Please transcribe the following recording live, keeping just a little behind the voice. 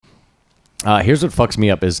Here's what fucks me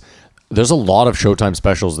up is there's a lot of Showtime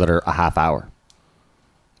specials that are a half hour.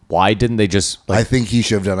 Why didn't they just? I think he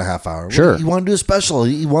should have done a half hour. Sure. He wanted to do a special.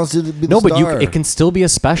 He wants to be the No, but star. it can still be a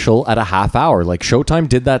special at a half hour. Like Showtime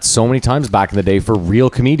did that so many times back in the day for real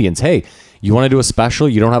comedians. Hey, you want to do a special?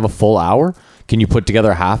 You don't have a full hour? Can you put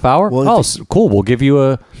together a half hour? Well, Cool. We'll give you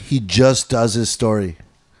a... He just does his story.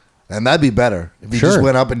 And that'd be better if he Sure. just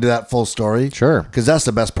went up and did that full story. Sure. Because that's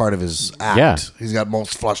the best part of his act. Yeah. He's got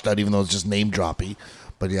most flushed out, even though it's just name droppy.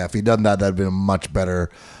 But yeah, if he'd done that, that'd been a much better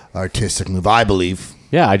artistic move, I believe.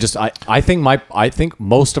 Yeah, I think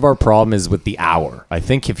most of our problem is with the hour. I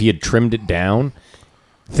think if he had trimmed it down,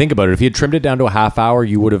 think about it. If he had trimmed it down to a half hour,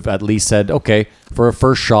 you would have at least said, okay, for a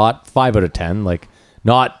first shot, 5 out of 10. Like,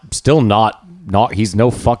 not. He's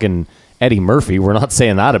no fucking Eddie Murphy. We're not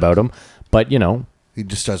saying that about him. But, you know. He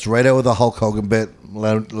just starts right out with a Hulk Hogan bit,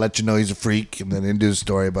 let you know he's a freak, and then into his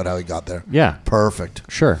story about how he got there. Yeah. Perfect.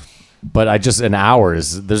 Sure. But an hour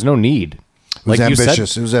there's no need. It was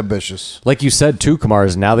ambitious. It was ambitious. Like you said too, Kamar,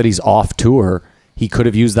 is now that he's off tour, he could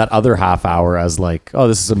have used that other half hour as like, oh,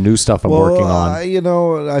 this is some new stuff I'm working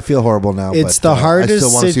on. I feel horrible now. It's but, the hardest I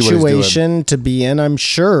still wanna see what he's doing. situation to be in, I'm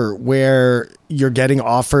sure, where you're getting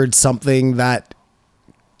offered something that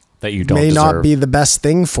you don't may deserve. not be the best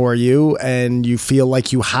thing for you, and you feel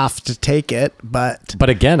like you have to take it. But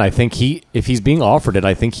again, I think if he's being offered it,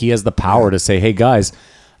 I think he has the power to say, hey guys,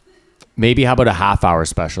 maybe how about a half hour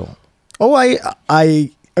special? Oh,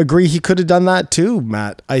 I agree. He could have done that too,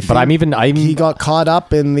 Matt. He got caught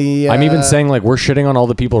up in the. I'm even saying like we're shitting on all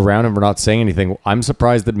the people around him for not saying anything. I'm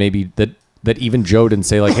surprised that maybe that even Joe didn't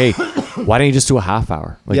say like, hey, why don't you just do a half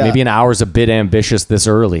hour? Like maybe an hour is a bit ambitious this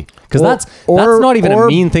early because that's not even a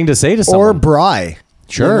mean thing to say to someone. Or Bry.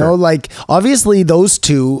 Sure. You know, like obviously those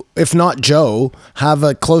two, if not Joe, have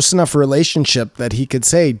a close enough relationship that he could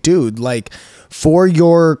say, dude, like for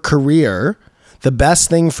your career, the best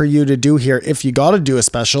thing for you to do here, if you got to do a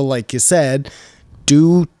special, like you said,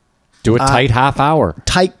 do a tight half hour.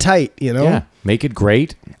 Tight, you know? Yeah. Make it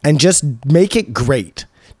great. And just make it great.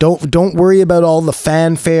 Don't worry about all the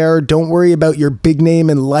fanfare. Don't worry about your big name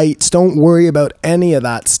and lights. Don't worry about any of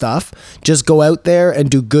that stuff. Just go out there and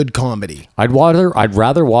do good comedy. I'd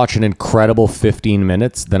rather watch an incredible 15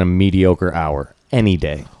 minutes than a mediocre hour any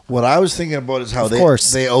day. What I was thinking about is how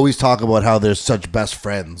they always talk about how they're such best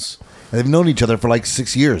friends. And they've known each other for like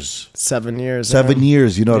 6 years. 7 years. 7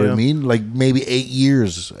 years, you know what I mean? Like maybe 8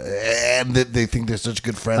 years. And they think they're such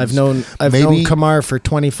good friends. I've known Kamar for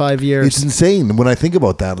 25 years. It's insane when I think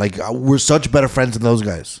about that. Like we're such better friends than those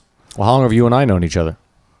guys. Well, how long have you and I known each other?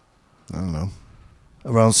 I don't know.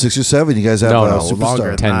 Around 6 or 7. You guys have Superstar.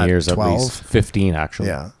 Longer 10 years 12. at least. 15 actually.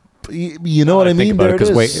 Yeah. You know what I mean? Did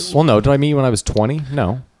I meet you when I was 20?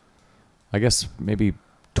 No. I guess maybe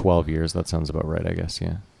 12 years. That sounds about right, I guess,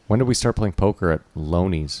 yeah. When did we start playing poker at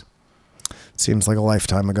Loney's? Seems like a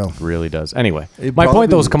lifetime ago. It really does. Anyway, my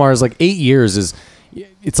point though is, Kamar, is like 8 years is...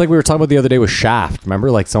 It's like we were talking about the other day with Shaft.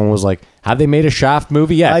 Remember? Like someone was like, have they made a Shaft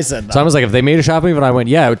movie? Yeah. I said that. So I was like, if they made a Shaft movie, and I went,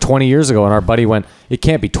 yeah, 20 years ago. And our buddy went, it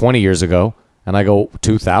can't be 20 years ago. And I go,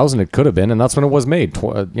 2000, it could have been. And that's when it was made.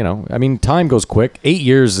 I mean, time goes quick. 8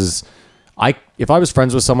 years is... If I was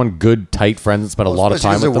friends with someone, good, tight friends, that spent a lot of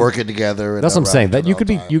time with them. They're working together. That's what I'm saying. That you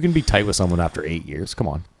can be tight with someone after 8 years. Come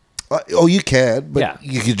on. You can, but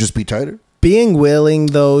you could just be tighter. Being willing,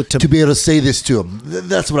 though, to be able to say this to him.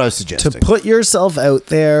 That's what I was suggesting. To put yourself out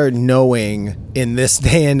there knowing in this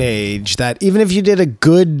day and age that even if you did a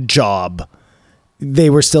good job,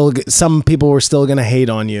 some people were still going to hate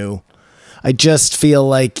on you. I just feel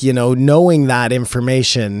like, knowing that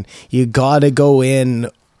information, you got to go in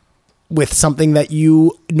with something that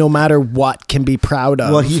you, no matter what, can be proud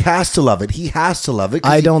of. Well, he has to love it.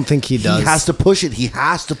 I don't think he does. He has to push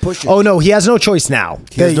it. Oh, no, he has no choice now.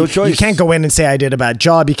 He has no choice. You can't go in and say, I did a bad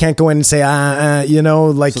job. You can't go in and say, you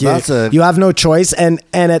have no choice. And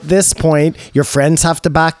at this point, your friends have to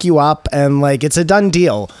back you up. And, it's a done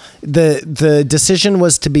deal. The decision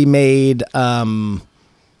was to be made some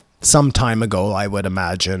time ago, I would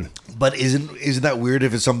imagine. But isn't that weird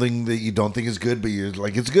if it's something that you don't think is good, but you're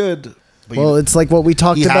like, it's good? Well, it's like what we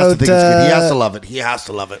talked about. He has to think it's good. He has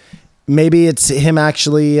to love it. Maybe it's him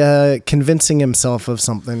actually convincing himself of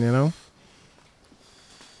something,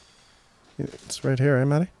 It's right here, eh,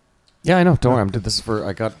 Matty? Yeah, I know. Don't worry.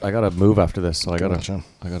 I got to move after this, so I got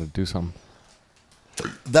to do something.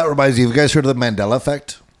 That reminds me, have you guys heard of the Mandela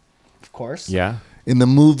effect? Of course. Yeah. In the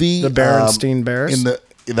movie, the Berenstein Bears.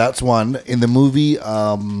 That's one. In the movie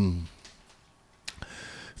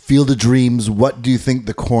Field of Dreams, what do you think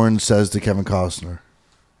the corn says to Kevin Costner?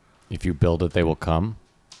 If you build it, they will come.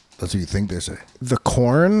 That's what you think they say. The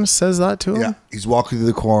corn says that to him? Yeah, he's walking through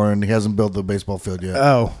the corn. He hasn't built the baseball field yet.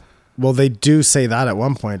 Oh. Well, they do say that at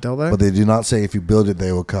one point, don't they? But they do not say if you build it,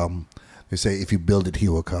 they will come. They say if you build it, he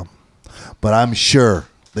will come. But I'm sure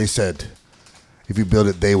they said if you build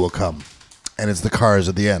it, they will come. And it's the cars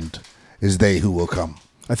at the end. Is they who will come.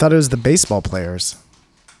 I thought it was the baseball players.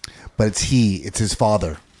 But it's his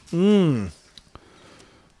father. Well,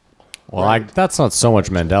 that's not so much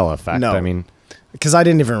Mandela effect. No. I mean, Because I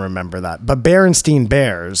didn't even remember that. But Berenstein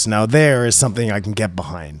Bears, now there is something I can get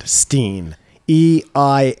behind. Steen.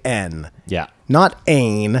 E-I-N. yeah. Not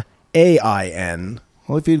Ain. A-I-N.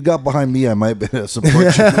 Well, if you'd got behind me, I might be able to support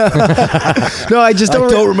you. No, I just don't,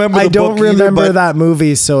 don't remember I the don't book either, remember but- that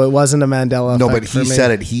movie, so it wasn't a Mandela effect. No, but for he me.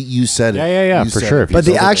 said it. You said it. Yeah, You for said sure. it. But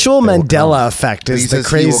the He said it. actual They will Mandela come. effect But he is the says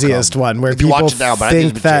he will craziest come. one, where If you watch people it now, but I think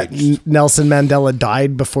think it's that been changed. Nelson Mandela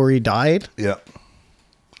died before he died. Yeah.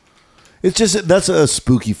 It's just, that's a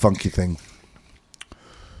spooky, funky thing.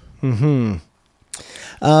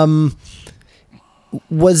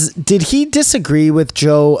 Did he disagree with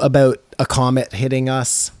Joe about a comet hitting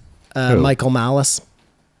us, Who? Michael Malice?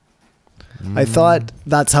 I thought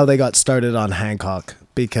that's how they got started on Hancock,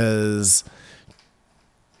 because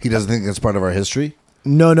He doesn't think it's part of our history.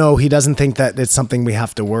 no, he doesn't think that it's something we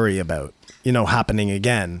have to worry about, happening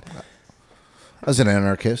again. As an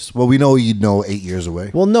anarchist. Well, we know you'd know 8 years away.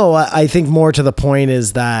 Well, no, I think more to the point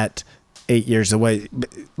is that 8 years away.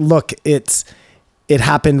 Look, it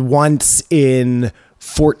happened once in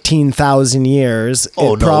 14,000 years.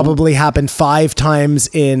 Oh, It no. probably happened 5 times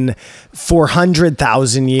in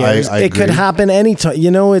 400,000 years. I It could agree. happen anytime.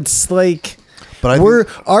 It's like But I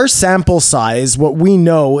our sample size, what we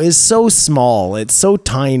know, is so small. It's so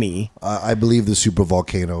tiny I believe the super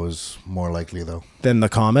volcano is more likely, though. than the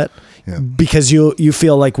comet. Yeah. Because you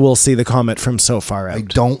feel like we'll see the comet from so far out. I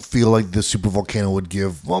don't feel like the super volcano would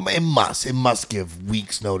give. Well, it must give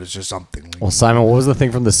weeks' notice or something. Well, Simon, what was the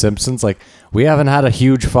thing from The Simpsons? Like, we haven't had a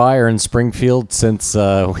huge fire in Springfield since.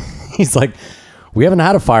 He's like, we haven't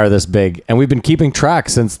had a fire this big, and we've been keeping track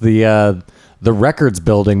since the records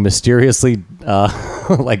building mysteriously.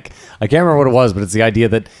 Like, I can't remember what it was, but it's the idea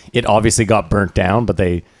that it obviously got burnt down, but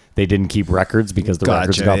they didn't keep records because the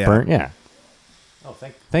records Gotcha, got yeah. burnt. Yeah. Oh,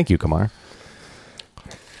 thank you, Kamar.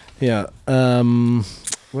 Yeah.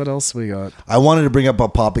 What else we got? I wanted to bring up a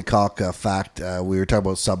poppycock fact. We were talking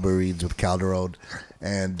about submarines with Calderon,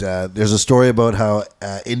 and there's a story about how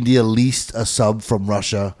India leased a sub from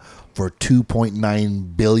Russia for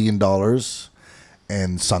 $2.9 billion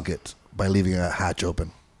and sunk it by leaving a hatch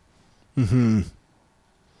open.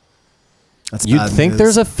 That's You'd bad think news.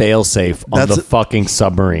 there's a failsafe on That's the fucking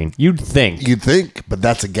submarine. You'd think. You'd think, but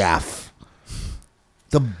that's a gaff.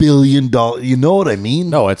 The $1 billion. You know what I mean?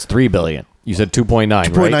 No, it's $3 billion. You said 2.9,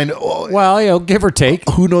 right? 2.9. Oh, Well, give or take.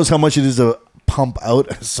 who knows how much it is to pump out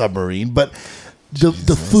a submarine, but the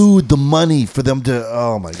food, the money for them to,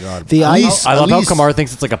 oh my God. The At ice- least- I at love how least- Kamar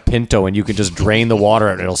thinks it's like a Pinto and you can just drain the water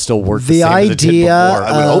out and it'll still work the The same as it did idea before.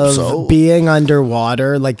 I would hope of so. being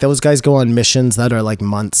underwater, like those guys go on missions that are like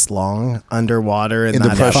months long underwater, and In the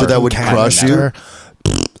pressure that would crush you?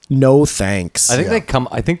 No thanks.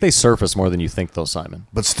 I think they surface more than you think though, Simon.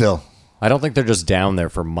 But still. I don't think they're just down there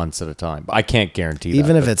for months at a time. I can't guarantee that.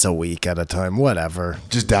 Even if but it's a week at a time, whatever.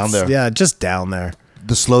 Just down there. Yeah, just down there.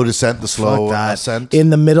 The slow descent, the slow Fuck that. ascent.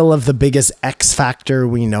 In the middle of the biggest X factor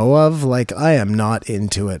we know of, like I am not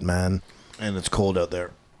into it, man. And it's cold out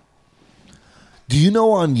there. Do you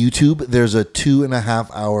know on YouTube there's a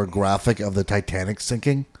 2.5 hour graphic of the Titanic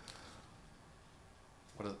sinking?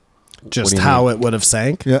 Just do you how mean? it would have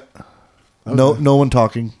sank. Yeah. No one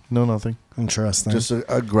talking. No nothing. Interesting. Just a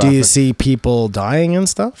graphic. Do you see people dying and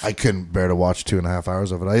stuff? I couldn't bear to watch 2.5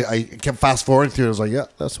 hours of it. I kept fast forwarding through it. I was like, yeah,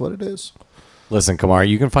 that's what it is. Listen, Kamar,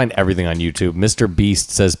 you can find everything on YouTube. Mr. Beast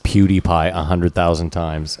says PewDiePie 100,000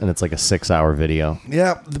 times, and it's like a 6-hour video.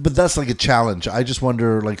 Yeah, but that's like a challenge. I just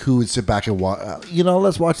wonder, like, who would sit back and watch.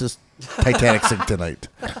 Let's watch this Titanic sink tonight.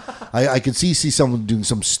 I could see someone doing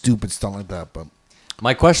some stupid stuff like that, but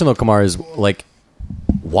My question though, Kamar, is like,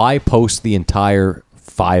 why post the entire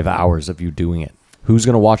 5 hours of you doing it? Who's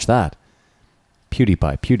gonna watch that?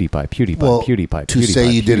 PewDiePie, well, PewDiePie. to say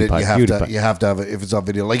you did it, PewDiePie. you have to have it if it's on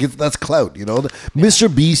video. Like that's clout, you know.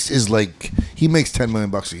 Mr. Beast is like he makes $10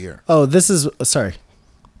 million a year. Oh, this is sorry.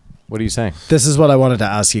 What are you saying? This is what I wanted to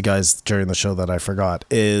ask you guys during the show that I forgot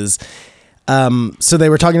is so they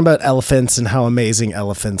were talking about elephants and how amazing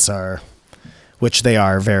elephants are, which they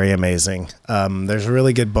are very amazing. There's a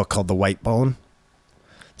really good book called The White Bone.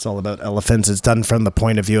 It's all about elephants. It's done from the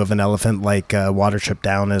point of view of an elephant, like Watership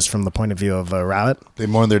Down is from the point of view of a rabbit. They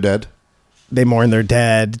mourn their dead. they mourn their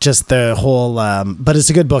dead. Just the whole, but it's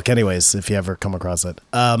a good book, anyways. If you ever come across it,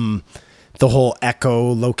 the whole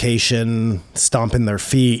echolocation, stomping their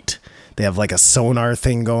feet. They have like a sonar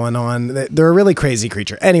thing going on. They're a really crazy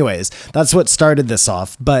creature. Anyways, that's what started this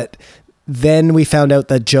off. But then we found out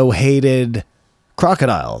that Joe hated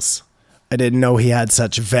crocodiles. I didn't know he had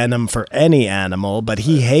such venom for any animal, but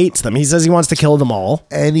he hates them. He says he wants to kill them all.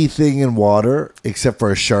 Anything in water, except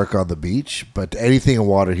for a shark on the beach, but anything in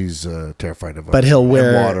water, he's terrified of. But he'll And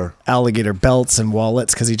wear water. alligator belts and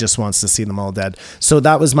wallets because he just wants to see them all dead. So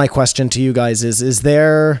that was my question to you guys: is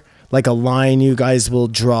there like a line you guys will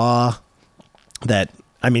draw that?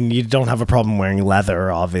 I mean, you don't have a problem wearing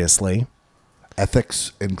leather, obviously.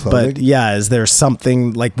 Ethics in clothing. But yeah, is there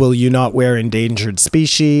something like, will you not wear endangered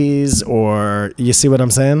species, or you see what I'm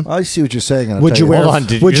saying? I see what you're saying. and I'll Would tell you wear- Hold on.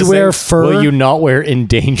 Did would you just wear say, fur? Will you not wear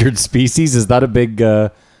endangered species? Is that a big?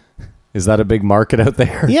 Is that a big market out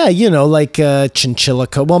there? Yeah, like chinchilla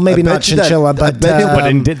coat. Well, maybe I bet not you that- chinchilla, I but bet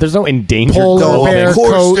you- But there's no endangered polar No, clothing. bear of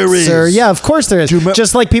course coats. there is. Yeah, of course there is. Do you remem-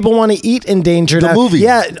 Just like people want to eat endangered. The movie,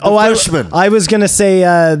 Yeah. The Freshman. I was gonna say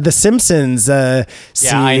The Simpsons. See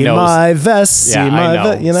I know. my vest. See Yeah, my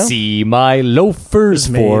I know. See my loafers,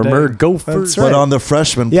 made former it. gophers. That's right. But on the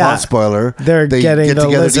freshman Yeah. pot spoiler, They're they getting get the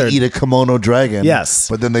together lizard. to eat a kimono dragon. Yes.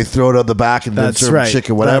 But then they throw it out the back and then That's serve right.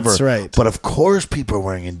 chicken, whatever. That's right. But of course, people are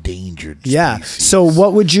wearing endangered. Yeah. species. So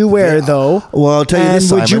what would you wear though? Well, I'll tell you and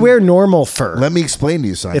this, would you Simon. wear normal fur Let me explain to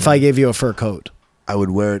you, Simon. if I gave you a fur coat? I would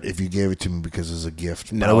wear it if you gave it to me because it's a gift.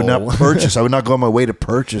 But I No. would not purchase. I would not go on my way to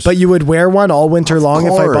purchase. But you would wear one all winter long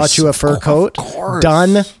if I bought course. you a fur Of coat? course.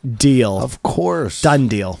 Done deal. of course. Done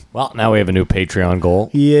deal. Well, now we have a new Patreon goal.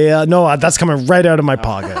 Yeah, no, that's coming right out of my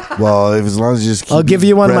pocket. Well, if as long as you just keep I'll give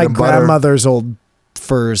you one of my bread and butter. grandmother's old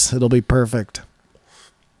furs. It'll be perfect.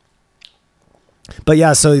 But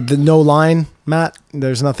yeah, so the no line, Matt,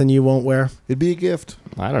 there's nothing you won't wear. It'd be a gift.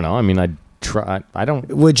 I don't know. I mean, I'd try. I don't.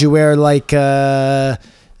 Would you wear like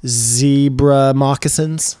zebra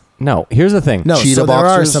moccasins? No. Here's the thing. No, Cheetah so there are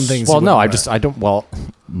boxers? some things. Well, you no. wouldn't I don't. Well,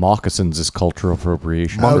 moccasins is cultural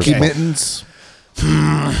appropriation. Monkey Okay. mittens.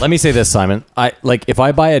 Let me say this, Simon. I like if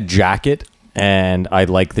I buy a jacket and I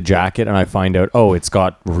like the jacket and I find out, oh, it's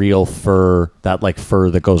got real fur, that like fur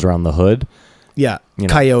that goes around the hood. Yeah, You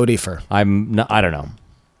know. coyote fur. I don't know.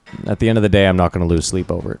 At the end of the day, I'm not going to lose sleep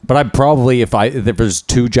over it. But I'd probably, if there's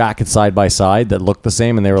two jackets side by side that look the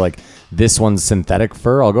same and they were like, this one's synthetic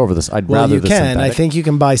fur, I'll go over this. I'd Well, rather you the can. synthetic. I think you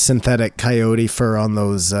can buy synthetic coyote fur on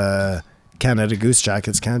those Canada Goose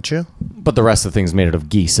jackets, can't you? But the rest of the thing's made out of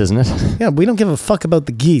geese, isn't it? Yeah, we don't give a fuck about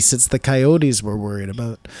the geese. It's the coyotes we're worried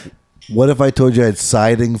about. What if I told you I had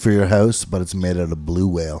siding for your house, but it's made out of blue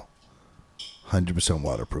whale? 100%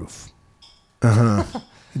 waterproof.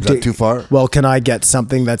 Is that too far? Well, can I get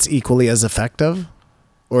something that's equally as effective?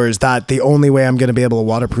 Or is that the only way I'm going to be able to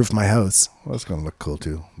waterproof my house? Well, that's going to look cool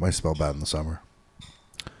too. Might smell bad in the summer.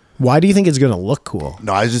 Why do you think it's going to look cool?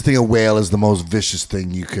 No, I just think a whale is the most vicious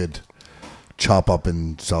thing you could chop up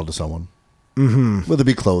and sell to someone. Mm-hmm. Whether it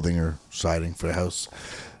be clothing or siding for the house.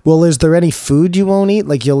 Well, is there any food you won't eat?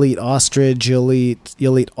 Like you'll eat ostrich, you'll eat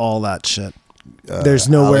all that shit. There's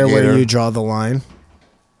nowhere where alligator. you draw the line.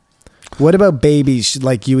 What about babies?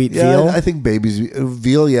 Like you eat Yeah, veal? I think babies.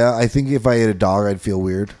 Veal, yeah. I think if I ate a dog, I'd feel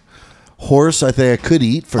weird. Horse, I think I could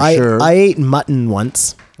eat for sure. I ate mutton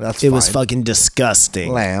once. That's It was fine. fucking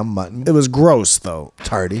disgusting. Lamb, mutton, It was gross though.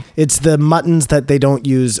 tardy. It's the muttons that they don't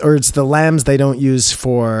use, or it's the lambs they don't use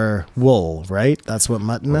for wool, right? That's what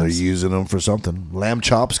mutton They're is. using them for something. Lamb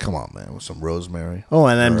chops, come on, man, with some rosemary. Oh,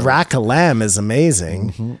 and then rack of lamb is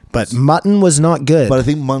amazing, but mutton was not good. But I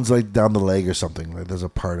think mutton's like down the leg or something. Like there's a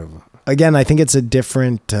part of it. Again, I think it's a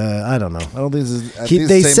different. I don't know. I don't think it's, I He- think it's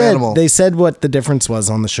they the same said animal. they said what the difference was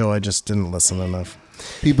on the show. I just didn't listen enough.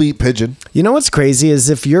 People eat pigeon. You know what's crazy is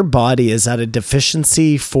if your body is at a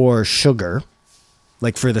deficiency for sugar,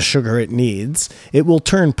 like for the sugar it needs, it will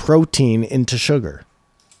turn protein into sugar.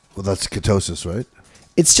 Well, that's ketosis, right?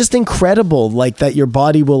 It's just incredible, like that your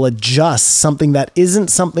body will adjust something that isn't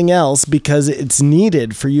something else because it's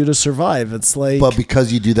needed for you to survive. It's like, But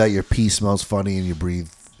because you do that, your pee smells funny and you breathe.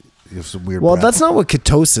 You have some weird. well, breath. that's not what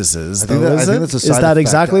ketosis is. I think though, that- I is think it? that's a Is side that effect.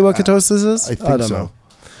 exactly what ketosis is? I think don't so. know.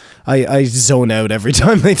 I zone out every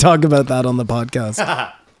time they talk about that on the podcast.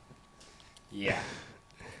 Yeah.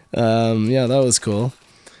 Yeah, that was cool.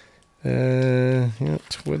 Yeah,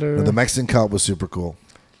 Twitter. The Mexican cop was super cool.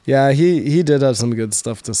 Yeah, he did have some good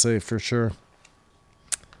stuff to say for sure.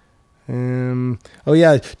 Oh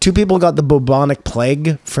yeah, 2 people got the bubonic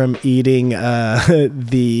plague from eating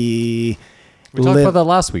the. We talked about that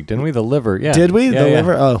last week, didn't we? The liver. Yeah. Did we? Yeah, The yeah.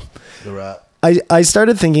 liver. Oh, The rat. I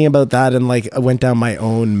started thinking about that and like I went down my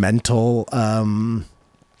own mental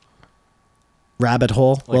rabbit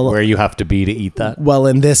hole. Like where you have to be to eat that. Well,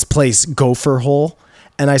 in this place, gopher hole.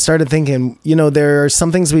 And I started thinking, there are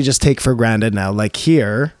some things we just take for granted now. Like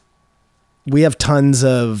here, we have tons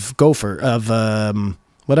of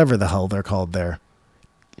whatever the hell they're called there.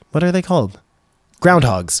 What are they called?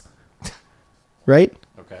 Groundhogs. Right?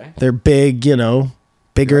 Okay. They're big,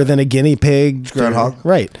 bigger than a guinea pig. Groundhog.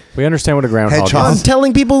 Right. We understand what a groundhog Hedgehog. I'm is.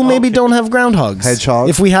 telling people who maybe don't have groundhogs. Hedgehog.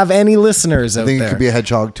 If we have any listeners I out think there. it could be a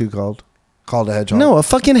hedgehog too, called a hedgehog. No, a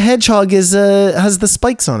fucking hedgehog has the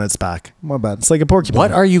spikes on its back. My bad. It's like a porcupine.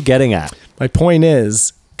 What are you getting at? My point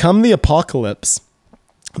is, come the apocalypse,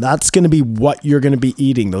 that's going to be what you're going to be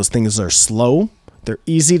eating. Those things are slow. They're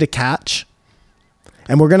easy to catch.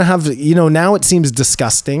 And we're going to have, now it seems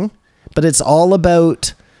disgusting, but it's all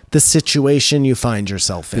about the situation you find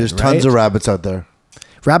yourself in. There's tons of rabbits out there.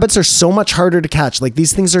 Rabbits are so much harder to catch. Like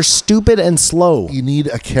these things are stupid and slow. You need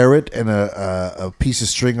a carrot and a piece of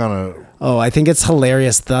string on a. Oh, I think it's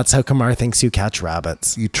hilarious. That's how Kamar thinks you catch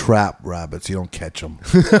rabbits. You trap rabbits. You don't catch them.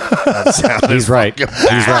 He's right.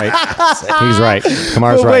 He's right. He's right.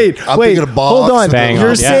 Kamar's Oh, right. wait, I'm wait, thinking of box. hold on. Bang You're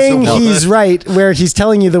on, yeah. saying So- he's right, where he's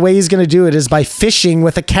telling you the way he's going to do it is by fishing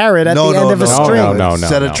with a carrot at the end of a string. No.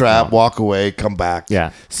 Set a trap, walk away, come back.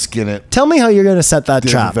 Yeah. Skin it. Tell me how you're going to set that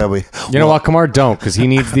Different trap. family. You know what, Kamar? Don't, because he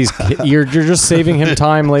needs these. You're just saving him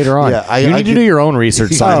time later on. Yeah, you need to could- do your own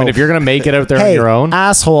research, Simon. Oh. If you're going to make it out there on Hey, your own,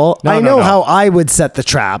 asshole! No, I no, know no. how I would set the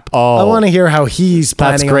trap. Oh. I want to hear how he's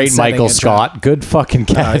planning. that's on great, setting Michael a trap. Scott. Good fucking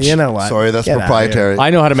catch. You know what? Sorry, that's Get outta proprietary. I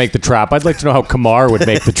know how to make the trap. I'd like to know how Kamar would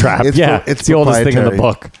make the trap. It's yeah, pro- it's it's the oldest thing in the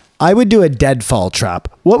proprietary. book. I would do a deadfall trap.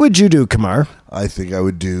 What would you do, Kamar? I think I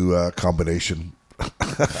would do a combination.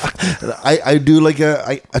 I do like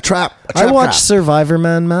a trap. A trap I watch trap. Survivor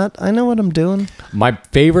Man, Matt. I know what I'm doing. My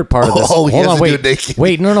favorite part of this. Oh, he hold has on, to do wait, it naked.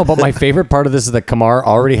 wait, no. But my favorite part of this is that Kamar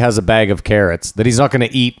already has a bag of carrots that he's not going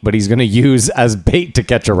to eat, but he's going to use as bait to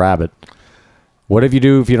catch a rabbit. What if you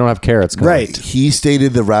do if you don't have carrots? Kamar? Right. He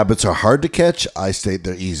stated the rabbits are hard to catch. I state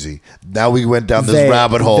they're easy. Now we went down this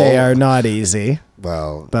rabbit hole. They are not easy,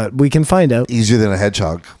 Well, but we can find out. easier than a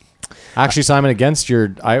hedgehog. Actually, Simon, against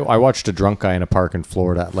your, I watched a drunk guy in a park in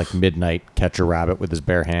Florida at like midnight catch a rabbit with his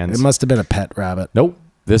bare hands. It must have been a pet rabbit. Nope.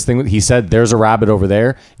 This thing, he said, there's a rabbit over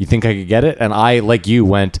there. You think I could get it? And I, like you,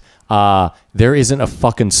 went, there isn't a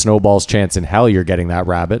fucking snowball's chance in hell you're getting that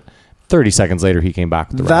rabbit. 30 seconds later, he came back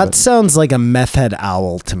with the That rabbit. sounds like a meth head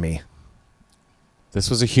owl to me. This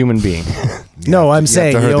was a human being. No, I'm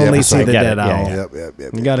saying heard you the only see episode. the I get dead it, yeah, owl. yeah.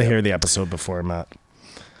 Yep. You got to hear the episode before, Matt.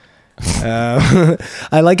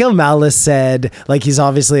 I like how Malice said, like, he's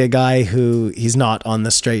obviously a guy who he's not on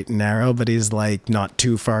the straight and narrow, but he's like not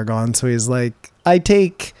too far gone. So he's like, I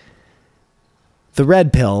take the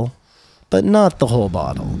red pill, but not the whole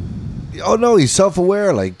bottle. Oh no, he's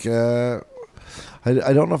self-aware. Like I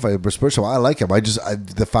don't know if I respect him. I like him.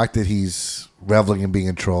 The fact that he's reveling in being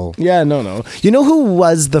a troll. Yeah, no. You know who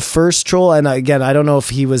was the first troll? And again, I don't know if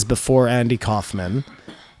he was before Andy Kaufman,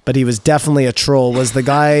 but he was definitely a troll. Was the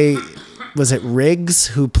guy, was it Riggs,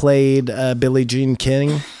 who played Billie Jean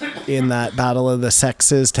King in that Battle of the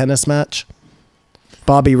Sexes tennis match?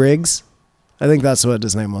 Bobby Riggs? I think that's what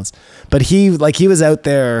his name was. But he was out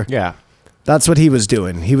there. Yeah. That's what he was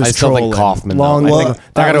doing. He was I still trolling. think Kaufman. Long, though. well,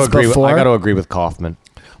 I that was before. got to agree with Kaufman.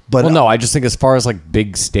 But Well, no, I just think as far as like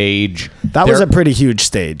big stage, That was a pretty huge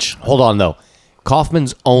stage. Hold on though.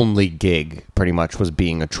 Kaufman's only gig pretty much was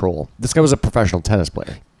being a troll. This guy was a professional tennis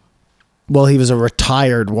player. Well, he was a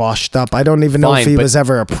retired, washed up. I don't even know Fine, if he but- was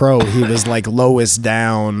ever a pro. He was like lowest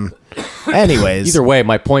down. Anyways. Either way,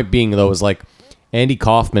 my point being though is like Andy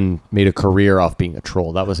Kaufman made a career off being a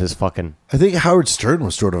troll. That was his fucking I think Howard Stern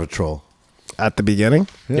was sort of a troll. At the beginning?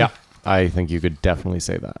 yeah. I think you could definitely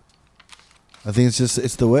say that. I think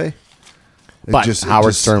it's the way. But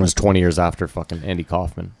Howard Stern was 20 years after fucking Andy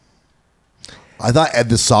Kaufman. I thought Ed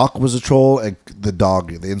the Sock was a troll, and the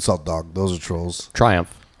dog, the insult dog. Those are trolls.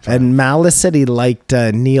 Triumph. And Malice said he liked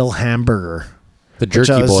Neil Hamburger. The Which I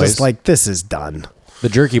Jerky was Boys. just like, this is done. The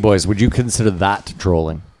Jerky Boys. Would you consider that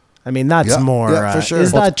trolling? I mean, that's Yeah, more. yeah, for sure.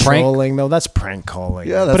 Is Well, that it's prank- trolling, though? That's prank calling.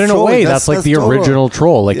 Yeah, But in a trolling. way, that's like the total. original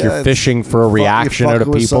troll. Like Yeah, you're it's- fishing for a you reaction fuck out of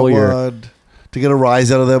with people. You're someone to get a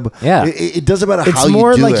rise out of them. Yeah. It doesn't matter It's how you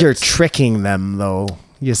more do like it. you're tricking them, though.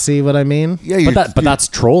 You see what I mean? Yeah, you're, but that's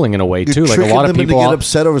trolling in a way you're too. Like a tricking lot of them into people get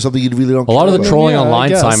upset over something you really don't. a lot of the care about. trolling Yeah, I online,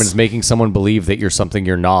 guess. Simon, is making someone believe that you're something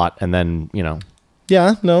you're not, and then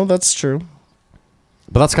Yeah, no, that's true.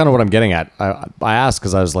 But that's kind of what I'm getting at. I asked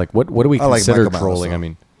because I was like, what do we I like consider Michael Malice, trolling? though. I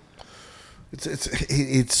mean,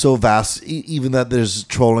 It's so vast. Even that there's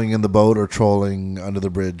trolling in the boat or trolling under the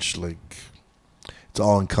bridge. Like It's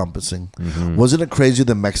all encompassing. Mm-hmm. Wasn't it crazy?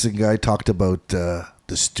 The Mexican guy talked about the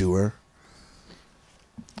stewer.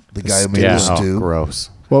 The guy who made the stew. Gross.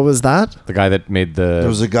 What was that? The guy that made the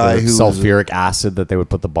was a guy the who was sulfuric acid that they would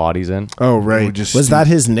put the bodies in. Oh, would right. just Was that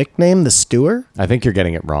his nickname, the Stewer? I think you're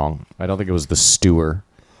getting it wrong. I don't think it was the stewer.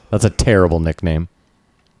 That's a terrible nickname.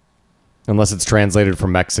 Unless it's translated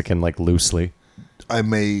from Mexican, like loosely. I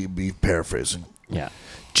may be paraphrasing. Yeah.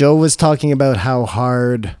 Joe was talking about how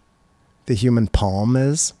hard the human palm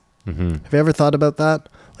is. Mm-hmm. Have you ever thought about that?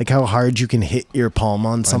 Like how hard you can hit your palm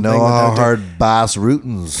on I something. know how without hard Bas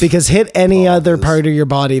Rutten's. Because hit any palm other is. part of your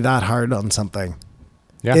body that hard on something.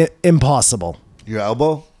 Yeah. Impossible. Your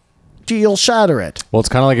elbow? You'll shatter it. Well, it's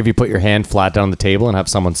kind of like if you put your hand flat down on the table and have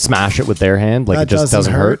someone smash it with their hand. Like That it just doesn't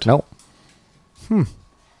doesn't hurt. hurt? No.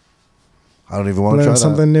 I don't even want to try Learn that.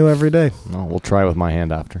 something new every day. No, we'll try with my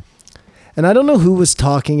hand after. And I don't know who was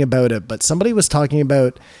talking about it, but somebody was talking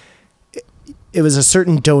about it was a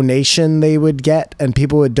certain donation they would get, and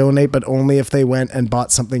people would donate, but only if they went and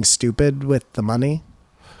bought something stupid with the money.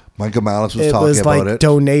 Michael Malice was It talking was about like it.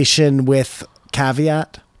 donation with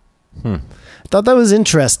caveat. I thought that was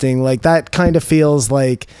interesting. Like that kind of feels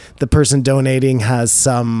like the person donating has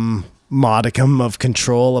some modicum of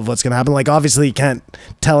control of what's going to happen. Like obviously you can't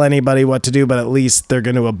tell anybody what to do, but at least they're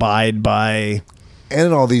going to abide by. And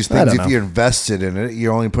in all these I things, don't if know. you're invested in it,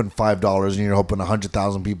 you're only putting $5 and you're hoping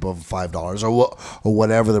 100,000 people have $5 or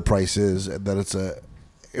whatever the price is. And that it's a,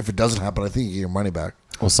 if it doesn't happen, I think you get your money back.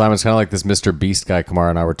 Well, Simon's kind of like this Mr. Beast guy Kamara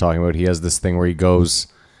and I were talking about. He has this thing where he goes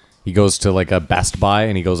to like a Best Buy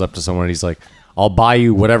and he goes up to someone and he's like, I'll buy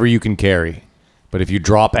you whatever you can carry. But if you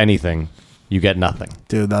drop anything, you get nothing.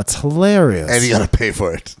 Dude, that's hilarious. And you got to pay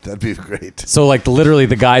for it. That'd be great. So like literally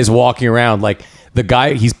the guy's walking around like the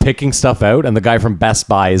guy, he's picking stuff out and the guy from Best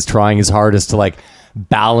Buy is trying his hardest to like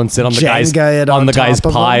balance it on the guy's, Jenga it on guy's top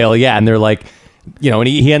of him? pile. Yeah. And they're like, and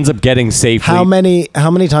he ends up getting safely. How many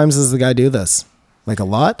times does the guy do this? Like a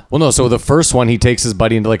lot? Well, no. So the first one, he takes his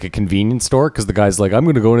buddy into like a convenience store because the guy's like, I'm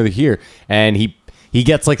going to go into here. And he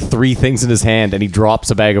gets like 3 things in his hand and he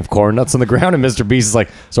drops a bag of corn nuts on the ground. And Mr. Beast is like,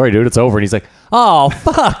 sorry, dude, it's over. And he's like, oh,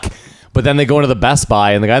 fuck. But then they go into the Best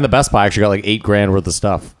Buy and the guy in the Best Buy actually got like $8,000 worth of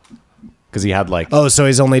stuff because he had like. Oh, so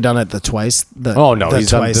he's only done it the 2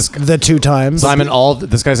 times. Simon,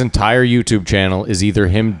 this guy's entire YouTube channel is either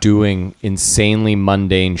him doing insanely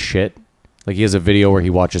mundane shit. Like he has a video where he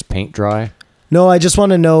watches paint dry. No, I just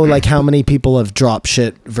want to know like how many people have dropped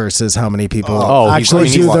shit versus how many people he's- actually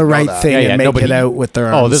he's do walking the all right that. thing and make but it out with their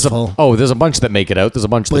arms full. there's a bunch that make it out. There's a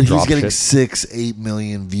bunch that But drop he's getting shit. 6-8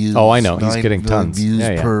 million views. Oh, I know. He's 9 getting million tons. views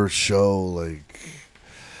Yeah, yeah. per show. Like,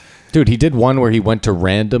 Dude, he did one where he went to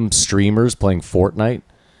random streamers playing Fortnite.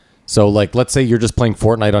 So, like, let's say you're just playing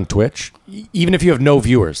Fortnite on Twitch. Even if you have no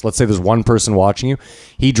viewers, let's say there's one person watching you.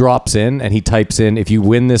 He drops in and he types in, if you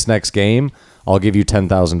win this next game, I'll give you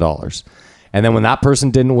 $10,000. And then when that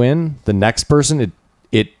person didn't win, the next person,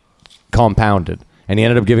 it compounded. And he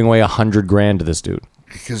ended up giving away $100,000 to this dude.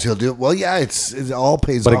 because he'll do it. Well, yeah, it all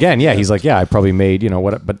pays But off. again, yeah, he's like, yeah, I probably made,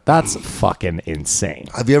 what, but that's fucking insane.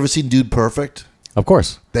 Have you ever seen Dude Perfect? Of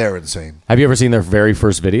course. They're insane. Have you ever seen their very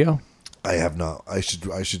first video? I have not. I should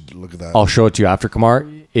look at that. I'll show it to you after, Kamar.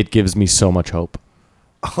 It gives me so much hope.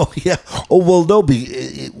 Oh yeah. Oh well, no.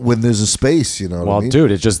 When there's a space, you know. What Well, I mean?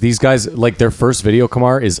 dude, it's just these guys, like their first video,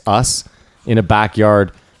 Kamar, is us in a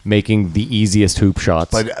backyard making the easiest hoop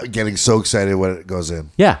shots. But getting so excited when it goes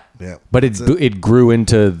in. Yeah. Yeah. But it grew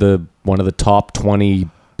into one of the top 20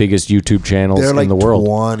 biggest YouTube channels They're like in the world.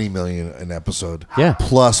 20 million an episode. Yeah.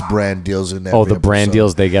 Plus brand deals in every Oh, the brand episode.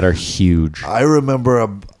 deals they get are huge. I remember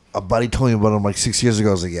a buddy told me about them like 6 years ago.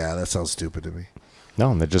 I was like, yeah, that sounds stupid to me.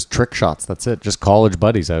 No, they're just trick shots. That's it. Just college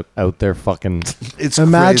buddies out there fucking. It's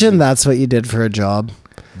Imagine crazy. that's what you did for a job.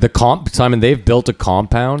 Simon, they've built a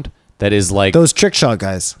compound that is like. Those trick shot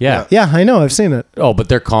guys. Yeah. Yeah, I know. I've seen it. Oh, but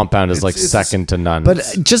their compound is like It's- second to none. But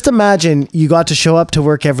just imagine you got to show up to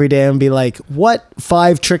work every day and be like, what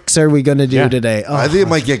 5 tricks are we going to do Yeah. today? Oh, I think it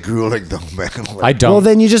might get grueling though, man. Like, I don't. well,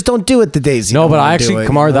 then you just don't do it the days you No, don't but wanna I do actually, it,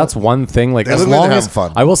 Kamar, you know? that's one thing. Like, They as look like long they're as having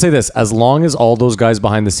fun. I will say this, as long as all those guys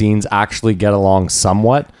behind the scenes actually get along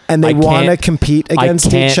somewhat, And they I wanna can't- compete against I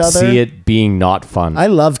can't each other? see it being not fun. I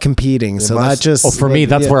love competing, so that must- just... Oh, for me,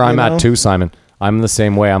 that's yeah, where I'm you at know? too, Simon. I'm the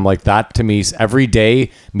same way. I'm like that to me. Every day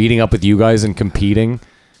meeting up with you guys and competing.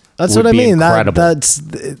 That's would what I be mean. incredible. That's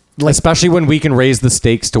like Especially when we can raise the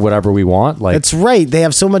stakes to whatever we want. Like, that's right. They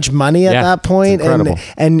have so much money at Yeah, that point, it's incredible.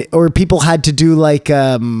 and or people had to do like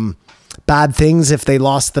bad things if they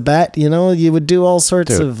lost the bet. You know, you would do all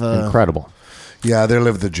sorts dude, of. incredible. yeah, they're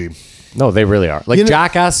living the dream. No, they really are. Like You know-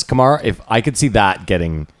 Jackass, Kamar. If I could see that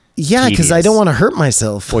getting, Yeah, because I tedious. don't want to hurt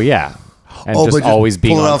myself. Well, yeah. and Oh, but just just always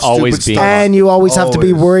being pulling on, off always stupid being stuff. on. And you always have to be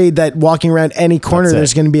Always. worried that walking around any corner, That's it.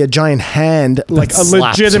 there's going to be a giant hand, like a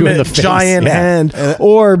slaps you in the legitimate face. giant Yeah. hand,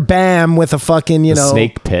 or Bam with a fucking, The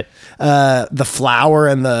snake pit. the flower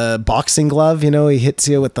and the boxing glove. You know, he hits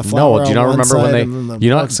you with the flower. No, do you on not one remember when side they? and then the Do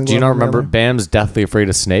you boxing not glove on the remember other? Bam's deathly afraid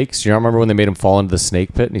of snakes? Do you not remember when they made him fall into the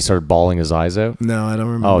snake pit and he started bawling his eyes out? No, I don't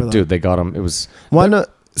remember. Oh, that. dude, they got him. It was. One.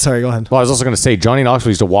 Sorry, go ahead. Well, I was also going to say Johnny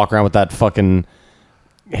Knoxville used to walk around with that fucking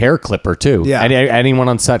hair clipper too. Yeah. Anyone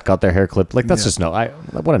on set got their hair clipped. Like that's just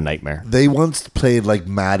what a nightmare. They once played like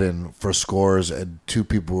Madden for scores, and two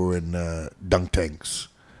people were in dunk tanks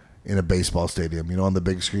in a baseball stadium. You know, on the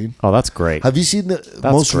big screen. Oh, that's great. Have you seen the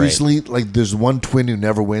most great. recently? Like, there's one twin who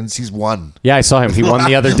never wins. He's won. Yeah, I saw him. He won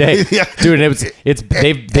the other day, Yeah. dude. And they've And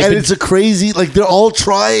been, it's a crazy. Like, they're all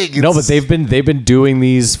trying. no, but It's- they've been doing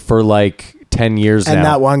these for like 10 years And now.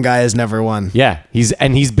 that one guy has never won. Yeah, he's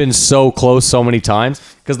been so close so many times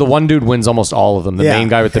because the one dude wins almost all of them. The Yeah, main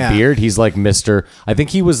guy with the yeah. beard, he's like Mr. I think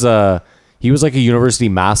he was like a university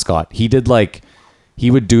mascot. He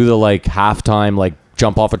would do the like halftime like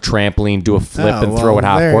jump off a trampoline, do a flip, Oh, and throw well, it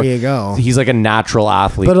half there court. you go. He's like a natural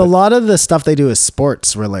athlete. But a lot of the stuff they do is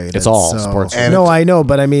sports related. It's all sports related. No, I know,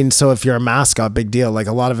 but I mean, so if you're a mascot, big deal. Like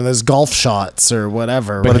a lot of it, there's golf shots or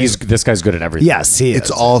whatever. but this guy's good at everything. yes, he is.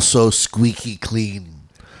 it's also squeaky clean.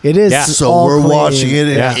 It is. Yeah. So all we're clean. watching it,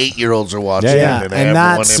 and Yeah. 8-year-olds are watching Yeah, it, and everyone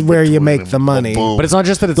that's in where you between, make and the money. boom. But it's not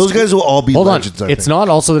just that it's Those guys will all be Hold legends. on. I It's think. not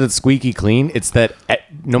also that it's squeaky clean. It's that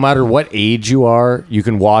no matter what age you are, you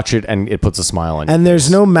can watch it and it puts a smile on you. And there's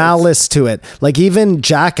no malice to it. Like even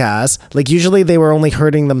Jackass, like usually they were only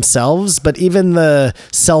hurting themselves, but even the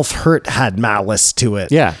self-hurt had malice to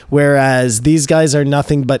it. Yeah. Whereas these guys are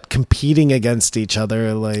nothing but competing against each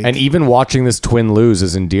other. Like, And even watching this twin lose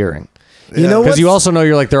is endearing. you know what? Because you also know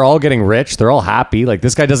you're like, they're all getting rich. They're all happy. Like,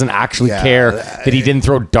 this guy doesn't actually Yeah. care that he didn't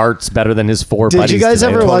throw darts better than his four Did buddies you guys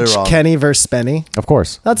today. ever Totally watch wrong. Kenny vs. Spenny? Of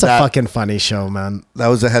course. That's a That- fucking funny show, man. That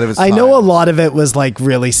was ahead of its I time. know a lot of it was like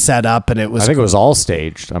really set up, and it was I think it was all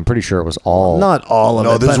staged. I'm pretty sure it was all. not all of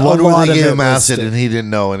No, it. there's but one a where lot they of gave it him was acid sta- and he didn't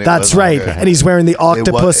know. And it That's wasn't right, good. and he's wearing the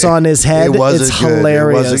octopus on his head. It wasn't It's good. It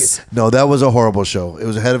hilarious. wasn't- no, that was a horrible show. It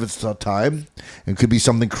was ahead of its time, and could be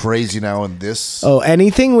something crazy now in this. Oh,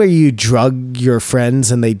 anything where you drug your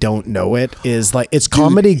friends and they don't know it is like it's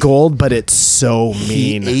comedy gold, but it's so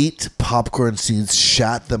mean. He ate popcorn seeds,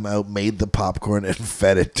 shat them out, made the popcorn, and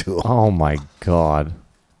fed it to him. Oh my God.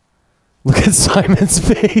 Look at Simon's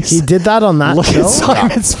face. He did that on that Look show. at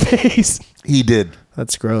Simon's face. He did.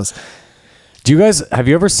 That's gross. Do you guys, have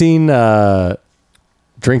you ever seen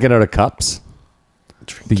Drinking Out of Cups?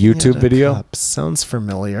 The YouTube video? Cups. Sounds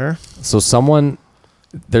familiar. So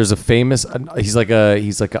there's a famous, he's like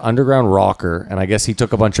an underground rocker, and I guess he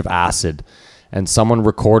took a bunch of acid, and someone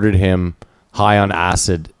recorded him high on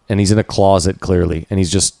acid, and he's in a closet clearly, and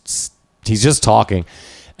he's just talking,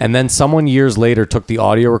 and then someone years later took the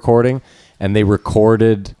audio recording, and they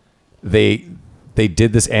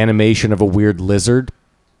did this animation of a weird lizard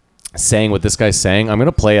saying what this guy's saying. I'm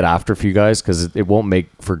gonna play it after for you guys because it won't make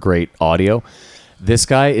for great audio. This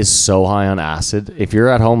guy is so high on acid. If you're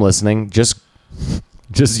at home listening, just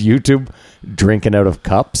YouTube Drinking Out of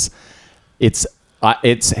Cups. It's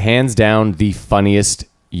hands down the funniest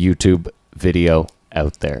YouTube video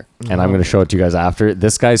out there. And I'm going to show it to you guys after.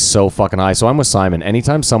 This guy's so fucking high. So I'm with Simon.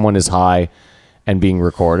 Anytime someone is high and being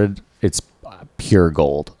recorded, it's pure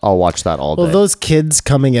gold. I'll watch that all day. Well, those kids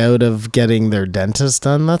coming out of getting their dentist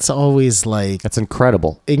done, that's always like That's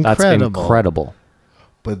incredible. That's Incredible. incredible.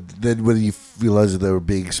 But then when you realize that they were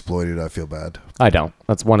being exploited, I feel bad. I don't.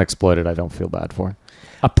 That's one exploited I don't feel bad for.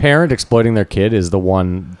 A parent exploiting their kid is the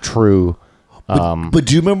one true. But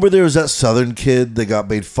do you remember there was that Southern kid that got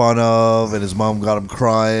made fun of, and his mom got him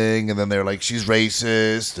crying, and then they're like, "She's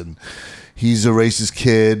racist," and he's a racist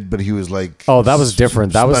kid, but he was like, Oh, that was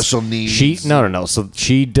different. That special was needs. No. So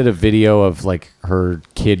she did a video of like her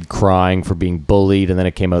kid crying for being bullied, and then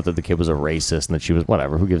it came out that the kid was a racist and that she was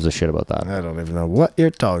whatever. Who gives a shit about that? I don't even know what you're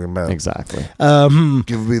talking about. Exactly.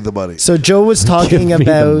 Give me the money. So Joe was talking Give me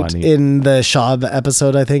the about money. in the Shab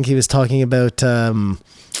episode, I think he was talking about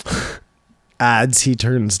ads he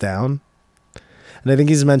turns down. And I think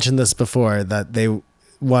he's mentioned this before that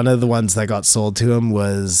one of the ones that got sold to him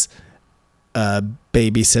was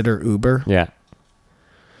babysitter Uber. Yeah.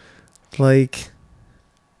 Like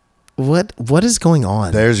what is going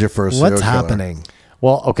on? There's your first. What's serial killer. happening?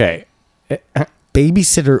 Well, okay.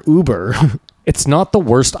 Babysitter Uber. It's not the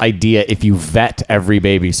worst idea if you vet every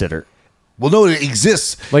babysitter. Well, no, it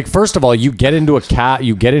exists. Like, first of all, you get into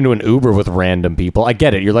an Uber with random people. I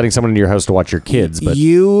get it. You're letting someone into your house to watch your kids, but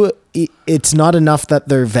It's not enough that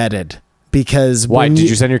they're vetted. because Why when did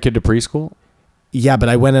you send your kid to preschool? Yeah, but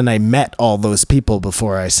I went and I met all those people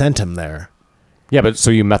before I sent him there. Yeah, but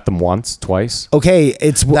so you met them once, twice? Okay,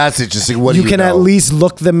 it's That's interesting. What you do can know? at least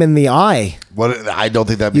look them in the eye. What I don't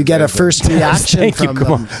think that You means get a anything. first reaction Thank you, from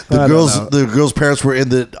come them. on. The girl's parents were in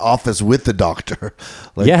the office with the doctor.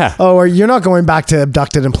 Like, Yeah. Oh, or you're not going back to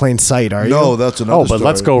abducted in plain sight, are you? no, that's another. Oh, but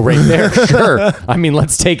let's go story. right there. Sure. I mean,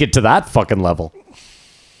 let's take it to that fucking level.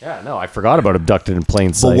 Yeah, no, I forgot about abducted in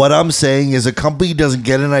plain sight. But what I'm saying is, a company doesn't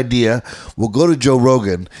get an idea. We'll go to Joe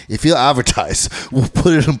Rogan. If he'll advertise, we'll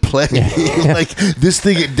put it in play. Like this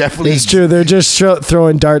thing, it definitely. It's true. They're just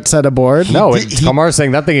throwing darts at a board. No, He- Kamar's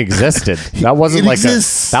saying that thing existed. That wasn't It like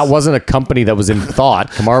exists. that wasn't a company that was in thought.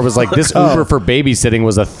 Kamar was like, this Uber for babysitting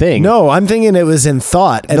was a thing. No, I'm thinking it was in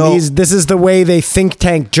thought. And No. this is the way they think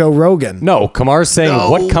tank Joe Rogan. No, Kamar's saying No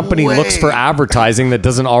what company looks for way. advertising that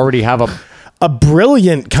doesn't already have a. A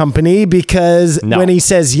brilliant company, because No. when he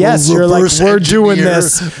says yes, We'll you're like, reverse we're doing engineer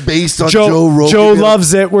this. based on Joe Rogan. Joe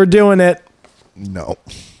loves it. We're doing it. No,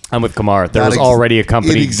 I'm with Kamar. There That was ex- already a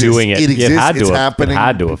company exists. doing it. It exists. had to It's have. happening. It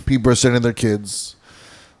had to have. People are sending their kids.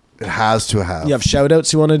 It has to have. You have shout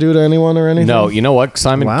outs you want to do to anyone or anything? No, you know what,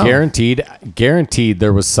 Simon? Wow. Guaranteed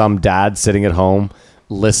there was some dad sitting at home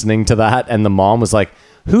listening to that, and the mom was like,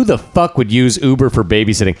 who the fuck would use Uber for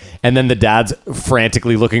babysitting? And then the dad's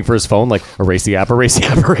frantically looking for his phone, like, erase the app, erase the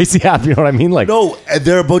app, erase the app. You know what I mean? Like, No, and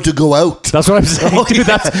they're about to go out. that's what I'm saying, dude.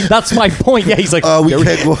 That's my point. Yeah, he's like, We "There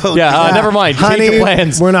can't go out. Yeah, never mind. Change Honey, your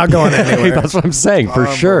plans. we're not going anywhere. That's what I'm saying for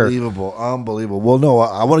sure. Unbelievable. Well, no,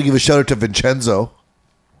 I want to give a shout out to Vincenzo.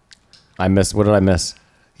 I missed. What did I miss?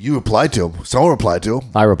 You replied to him. Someone replied to him.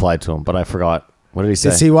 I replied to him, but I forgot. What did he say?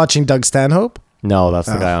 Is he watching Doug Stanhope? No, that's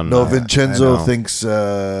the guy on. No, I Vincenzo know. thinks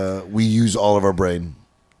we use all of our brain,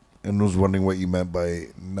 and was wondering what you meant by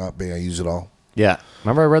not being I use it all. Yeah,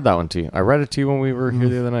 remember I read that one to you. I read it to you when we were here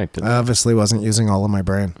the other night. Didn't I obviously wasn't using all of my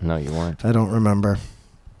brain. I? No, you weren't. I don't remember.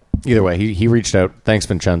 Either way, he reached out. Thanks,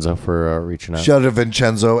 Vincenzo, for reaching out. Shout out to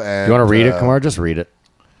Vincenzo. And You want to read it, Kamar? Just read it.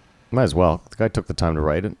 Might as well. The guy took the time to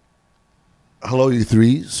write it. Hello, you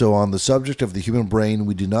three. So, on the subject of the human brain,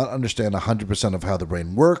 we do not understand 100% of how the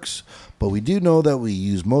brain works, but we do know that we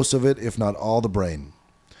use most of it, if not all the brain.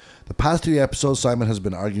 The past 3 episodes, Simon has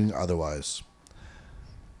been arguing otherwise.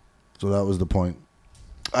 So, that was the point.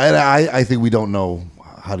 I think we don't know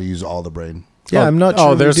how to use all the brain. Yeah, I'm not sure.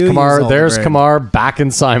 Oh, we there's do use Kamar. all the There's brain. Kamar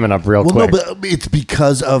backing Simon up real Well, quick. no, but it's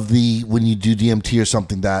because of when you do DMT or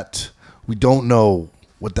something that we don't know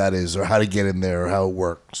what that is, or how to get in there, or how it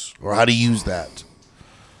works, or how to use that.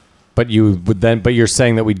 But you would then. But you're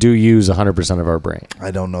saying that we do use 100% of our brain.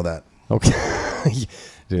 I don't know that. Okay,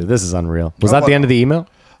 dude, this is unreal. Was No, that the end of the email?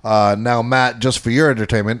 Now, Matt, just for your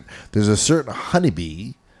entertainment, there's a certain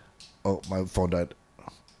honeybee. Oh, my phone died.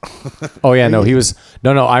 Oh yeah, no, he was.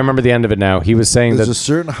 No, I remember the end of it now. He was saying There's that. a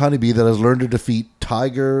certain honeybee that has learned to defeat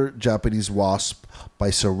tiger Japanese wasp by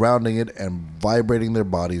surrounding it and vibrating their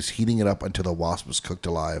bodies, heating it up until the wasp was cooked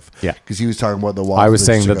alive. Yeah. Because he was talking about the wasp. I was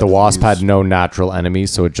saying took that the out wasp leaves. had no natural enemies,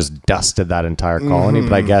 so it just dusted that entire colony.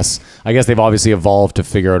 But I guess they've obviously evolved to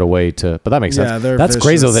figure out a way to. But that makes Yeah, sense. they're That's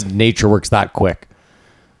crazy though vicious. that nature works that quick.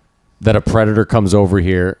 That a predator comes over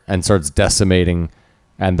here and starts decimating,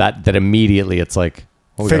 and that immediately it's like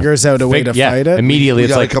oh, we gotta Figures out a way to fight it? Immediately We it's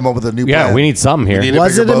gotta like come up with a new Yeah, plan. we need something here. We need a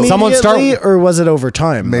Was bigger it boat. immediately, Someone start- or was it over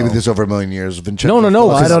time? Maybe though? this over a million years. Vincenzo No.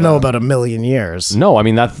 Well, I don't know focuses about a million years. No, I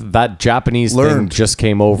mean that Japanese thing Learned. just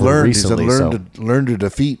came over learned. recently. He said So. learn to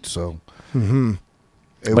defeat. So,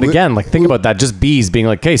 But again, like think about that. Just bees being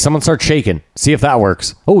like, "Hey, someone start shaking. See if that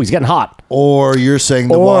works." Oh, he's getting hot, or you're saying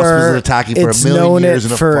the wasp has been attacking for it's a million known years it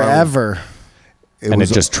in a forever. It and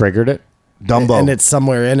was it just triggered it. Dumbo. And it's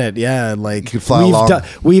somewhere in it, yeah. Like could fly along.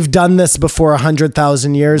 we've done this before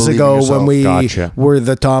 100,000 years Believe in ago yourself. when we Gotcha. were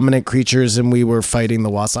the dominant creatures and we were fighting the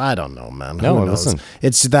wasp. I don't know, man. Who No, knows? listen.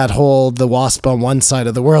 It's that whole the wasp on one side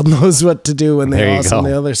of the world knows what to do when the There you wasp on go.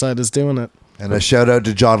 the other side is doing it. And a shout out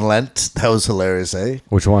to John Lent. That was hilarious, eh?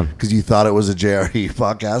 Which one? Because you thought it was a JRE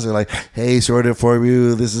podcast. They're like, hey, sorted it for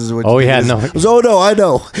you. This is what Oh, you yeah, think no. it is." I was, oh, no, I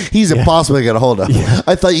know. He's impossible to get a hold of.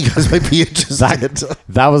 I thought you guys might be interested.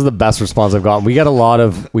 That was the best response I've gotten. We get a lot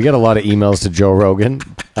of emails to Joe Rogan.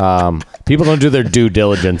 People don't do their due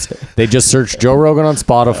diligence. They just search Joe Rogan on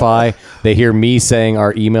Spotify. They hear me saying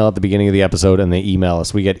our email at the beginning of the episode, and they email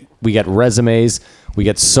us. We get resumes. We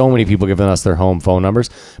get so many people giving us their home phone numbers.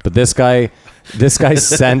 But this guy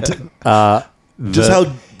sent Just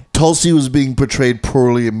how Tulsi was being portrayed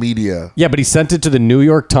poorly in media. Yeah, but he sent it to the New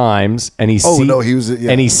York Times, and he Oh, no, he was- yeah.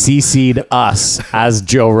 and he CC'd us as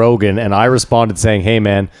Joe Rogan, and I responded saying, "Hey,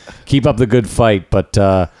 man, keep up the good fight, but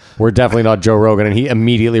we're definitely not Joe Rogan. And he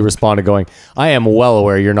immediately responded going, I am well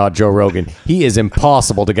aware you're not Joe Rogan. He is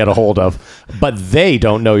impossible to get a hold of, but they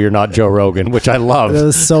don't know you're not Joe Rogan, which I love. That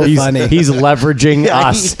was so funny. He's leveraging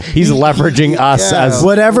us. He's leveraging us Yeah. as...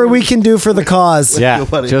 Whatever we can do for the cause. Yeah,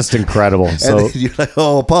 Nobody- just incredible. And So... then you're like,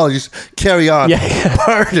 oh, apologies. Carry on. Yeah.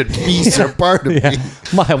 Pardon me, sir. Pardon me.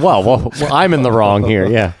 Well, I'm in the wrong here.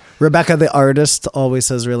 Yeah. Rebecca, the artist, always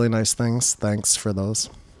says really nice things. Thanks for those.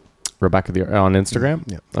 Rebecca on Instagram?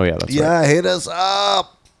 Yeah. Oh, yeah, that's right. Yeah, hit us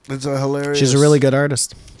up. It's a hilarious. She's a really good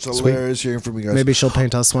artist. It's hilarious hearing from you guys. Maybe she'll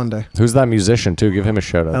paint us one day. Who's that musician, too? Give him a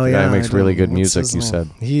shout out. Oh, The guy yeah. who makes I really don't- good what's music, his you name? said.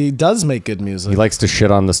 He does make good music. He likes to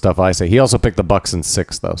shit on the stuff I say. He also picked the Bucks in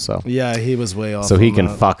 6, though, so... Yeah, he was way off. So he on can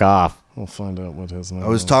that. fuck off. We'll find out what his name I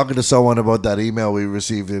was is. talking to someone about that email we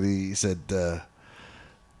received, and he said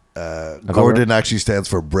Gordon actually stands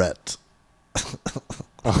for Brett.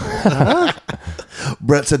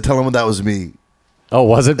 Brett said, "Tell him that was me." Oh,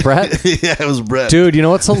 was it Brett? Yeah, it was Brett. Dude, you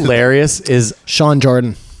know what's hilarious is Sean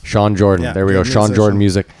Jordan. Sean Jordan. Yeah, There we go. good Sean musician. Jordan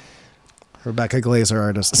music. Rebecca Glazer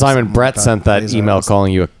artist. Simon, Something Brett like sent that Glazer email artist.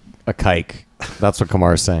 calling you a kike. That's what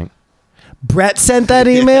Kamar's saying. Brett sent that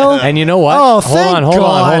email? And you know what? Oh, hold thank on.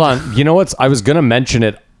 God. You know what's? I was gonna mention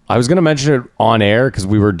it on air because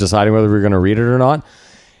we were deciding whether we were gonna read it or not.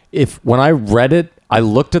 When I read it, I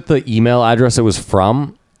looked at the email address it was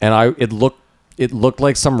from, and it looked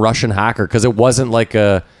like some Russian hacker because it wasn't like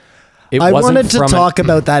a. I wasn't wanted to from talk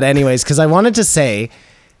about that anyways because I wanted to say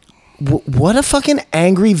what a fucking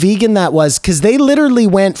angry vegan that was because they literally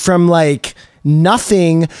went from like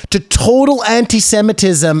nothing to total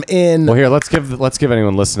anti-Semitism in. Well, here let's give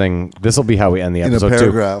anyone listening. This will be how we end the a episode too.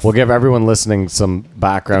 paragraph. We'll give everyone listening some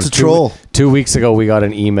background. It's a troll. 2 weeks ago, we got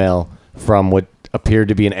an email from what appeared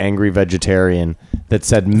to be an angry vegetarian that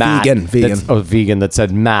said, "Matt, vegan." That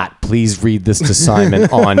said, "Matt, please read this to Simon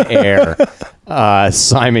on air."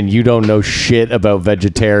 Simon, you don't know shit about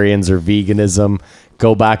vegetarians or veganism.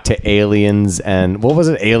 Go back to aliens and what was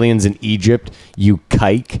it? Aliens in Egypt. You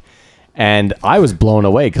kike. And I was blown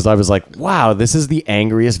away because I was like, wow, this is the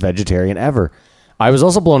angriest vegetarian ever. I was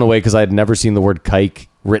also blown away because I had never seen the word kike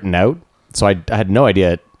written out. So I had no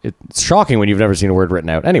idea. It's shocking when you've never seen a word written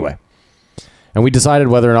out. Anyway. And we decided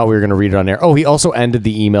whether or not we were going to read it on air. Oh, he also ended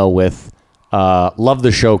the email with, love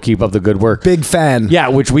the show, keep up the good work. Big fan. Yeah,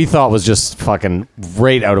 which we thought was just fucking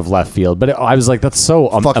right out of left field. But I was like, that's so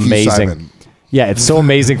Fuck you, amazing. Simon. Yeah, it's so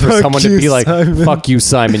amazing for Fuck someone to you, be like, Simon. fuck you,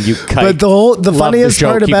 Simon, you kike. But the Love funniest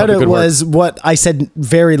show, part keep up about the it good work. was what I said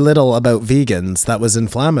very little about vegans that was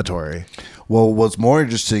inflammatory. Well, what's more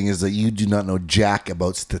interesting is that you do not know jack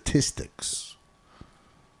about statistics.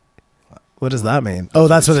 What does that mean? Oh,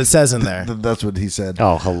 that's what it says in there. That's what he said.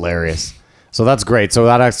 Oh, hilarious. So that's great. So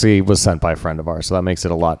that actually was sent by a friend of ours. So that makes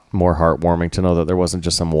it a lot more heartwarming to know that there wasn't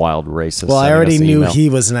just some wild racist. Well, I sending already us the knew email. he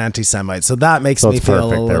was an anti-Semite, so that makes So me it's feel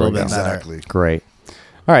perfect. a There little we bit go. better. Exactly. Great.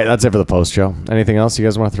 All right, that's it for the post, Joe. Anything else you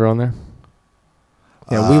guys want to throw in there?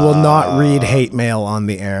 Yeah, we will not read hate mail on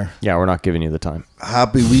the air. Yeah, we're not giving you the time.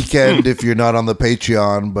 Happy weekend if you're not on the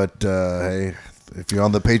Patreon, but hey, if you're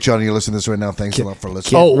on the Patreon and you're listening to this right now, thanks a lot for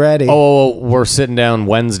listening. Get ready. Oh, we're sitting down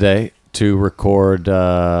Wednesday to record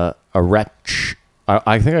a retch.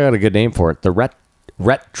 I think I got a good name for it. The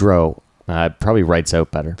retro. It probably writes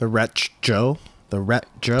out better. The Retch Joe. The Ret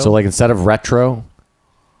Joe. So like instead of retro,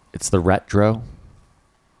 it's the retro.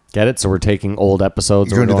 Get it? So we're taking old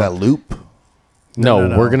episodes. You're and going to we're do that loop?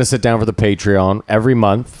 No, we're going to sit down for the Patreon every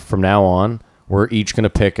month from now on. We're each going to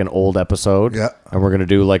pick an old episode. Yeah. And we're going to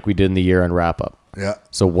do like we did in the year-end wrap-up. Yeah.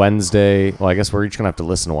 So Wednesday, well, I guess we're each going to have to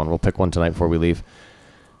listen to one. We'll pick one tonight before we leave.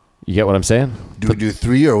 You get what I'm saying? Do we do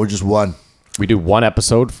 3 or just 1? We do one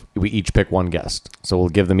episode. We each pick one guest. So we'll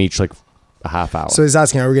give them each like a half hour. So he's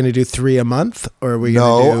asking, are we going to do 3 a month, or are we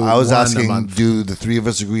going to do No, I was 1 a asking, month? do the 3 of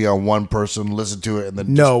us agree on one person, listen to it, and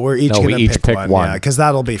then No, we're each No, going we to each pick one. Yeah, because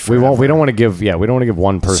that'll be we forever. won't. We don't want to give. Yeah, we don't want to give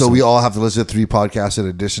one person. So we all have to listen to 3 podcasts in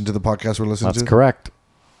addition to the podcast we're listening That's to? correct.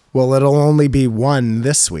 Well, it'll only be 1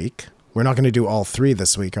 this week. We're not going to do all 3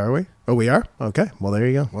 this week, are we? Oh, we are? Okay. Well, there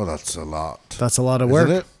you go. Well, that's a lot. That's a lot of work.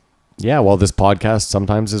 Isn't it? Yeah. Well, this podcast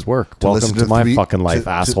sometimes is work. Welcome listen to my 3 fucking life,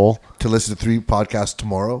 asshole. To listen to 3 podcasts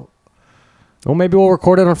tomorrow? Well, maybe we'll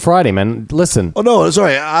record it on Friday, man. Listen. Oh, no,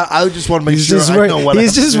 sorry. I just want to make He's sure just, I know what I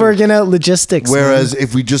he's have just to do. working out logistics. Whereas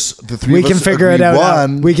if we just, the 3 we of can us figure it agree out.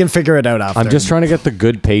 one, We can figure it out after. I'm just trying to get the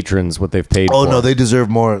good patrons what they've paid oh, for. no, they deserve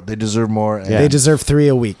more. They deserve more. And Yeah. They deserve 3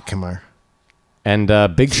 a week, Kamar. And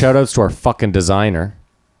big shout outs to our fucking designer.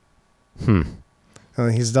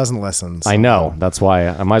 He doesn't listen. so- I know. That's why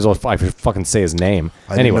I might as well fucking say his name.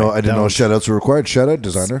 I Anyway. didn't know shout outs were required. Shout out,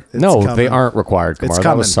 designer. It's no, coming. they aren't required, Kumar. It's That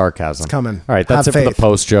coming. was sarcasm. It's coming. All right, that's Have it for faith. the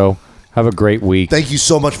post, Joe. Have a great week. Thank you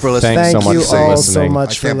so much for listening. Thanks Thank so much you for all listening. so much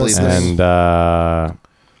I for can't believe listening. this. And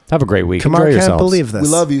have a great week. Kamar Enjoy can't yourselves. believe this. We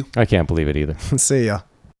love you. I can't believe it either. See ya.